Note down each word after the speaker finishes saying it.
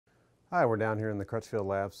Hi, we're down here in the Crutchfield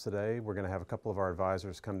labs today. We're going to have a couple of our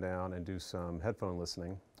advisors come down and do some headphone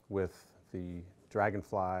listening with the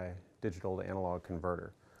DragonFly digital to analog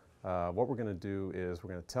converter. What we're going to do is we're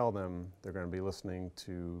going to tell them they're going to be listening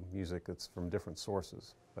to music that's from different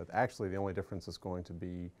sources, but actually the only difference is going to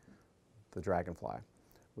be the DragonFly.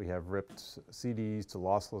 We have ripped CDs to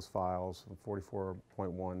lossless files,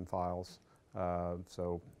 44.1 files,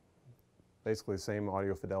 so basically the same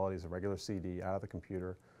audio fidelity as a regular CD out of the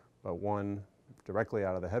computer, but one directly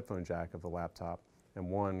out of the headphone jack of the laptop and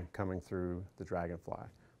one coming through the DragonFly.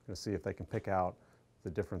 We're going to see if they can pick out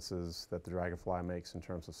the differences that the DragonFly makes in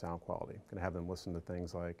terms of sound quality. I'm going to have them listen to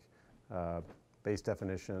things like bass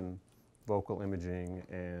definition, vocal imaging,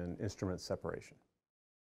 and instrument separation.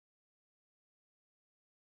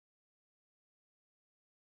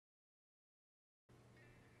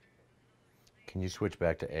 Can you switch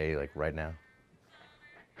back to A like right now?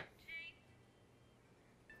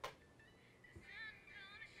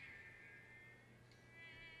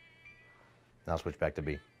 Now switch back to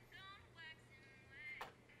B.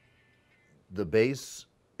 The bass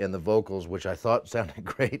and the vocals, which I thought sounded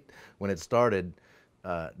great when it started,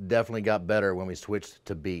 definitely got better when we switched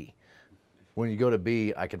to B. When you go to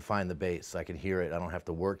B, I can find the bass, I can hear it, I don't have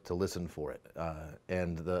to work to listen for it.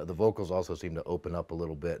 And the vocals also seem to open up a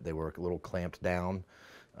little bit. They were a little clamped down,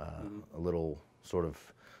 a little sort of,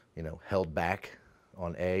 held back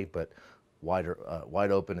on A, but wide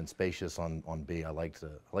open and spacious on B. I like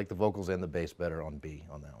the vocals and the bass better on B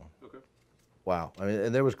on that one. Okay. Wow, I mean,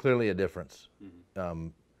 and there was clearly a difference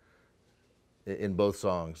in both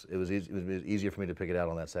songs. It was easier for me to pick it out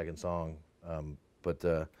on that second song, but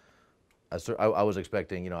I was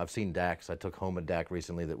expecting, I've seen DACs. I took home a DAC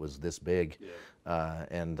recently that was this big,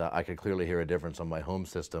 and I could clearly hear a difference on my home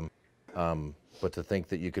system. But to think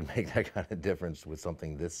that you can make that kind of difference with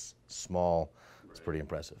something this small, is pretty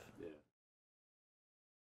impressive. Yeah.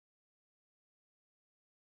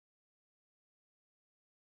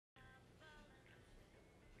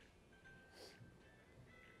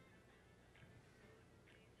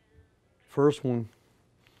 First one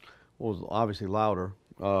was obviously louder,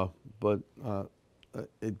 but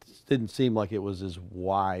it didn't seem like it was as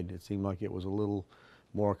wide. It seemed like it was a little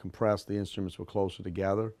more compressed. The instruments were closer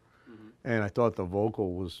together. And I thought the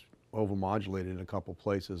vocal was overmodulated in a couple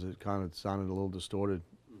places. It kind of sounded a little distorted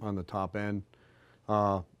on the top end.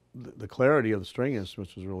 The clarity of the string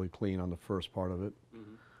instruments was really clean on the first part of it.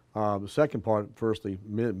 The second part, firstly,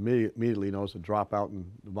 immediately noticed a drop out in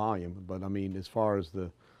the volume. But I mean, as far as the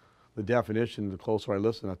definition, the closer I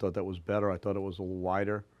listened, I thought that was better. I thought it was a little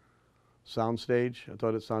wider sound stage. I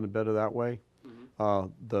thought it sounded better that way.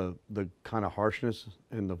 The kind of harshness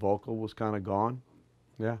in the vocal was kind of gone.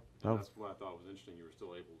 Yeah. And that's what I thought was interesting. You were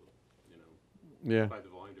still able to, despite the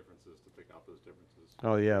volume differences, to pick out those differences.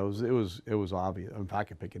 Oh yeah, it was obvious. If I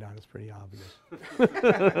could pick it out, it's pretty obvious.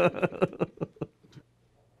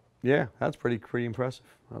 Yeah, that's pretty impressive.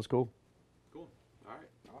 That's cool. Cool. All right.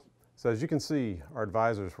 Awesome. So as you can see, our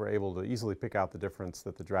advisors were able to easily pick out the difference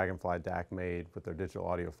that the DragonFly DAC made with their digital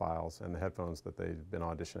audio files and the headphones that they've been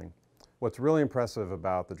auditioning. What's really impressive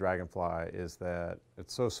about the DragonFly is that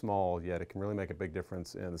it's so small, yet it can really make a big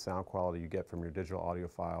difference in the sound quality you get from your digital audio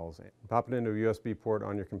files. Pop it into a USB port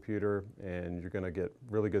on your computer and you're going to get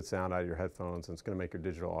really good sound out of your headphones, and it's going to make your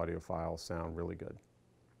digital audio files sound really good.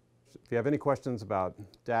 If you have any questions about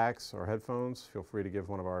DACs or headphones, feel free to give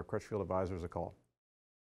one of our Crutchfield advisors a call.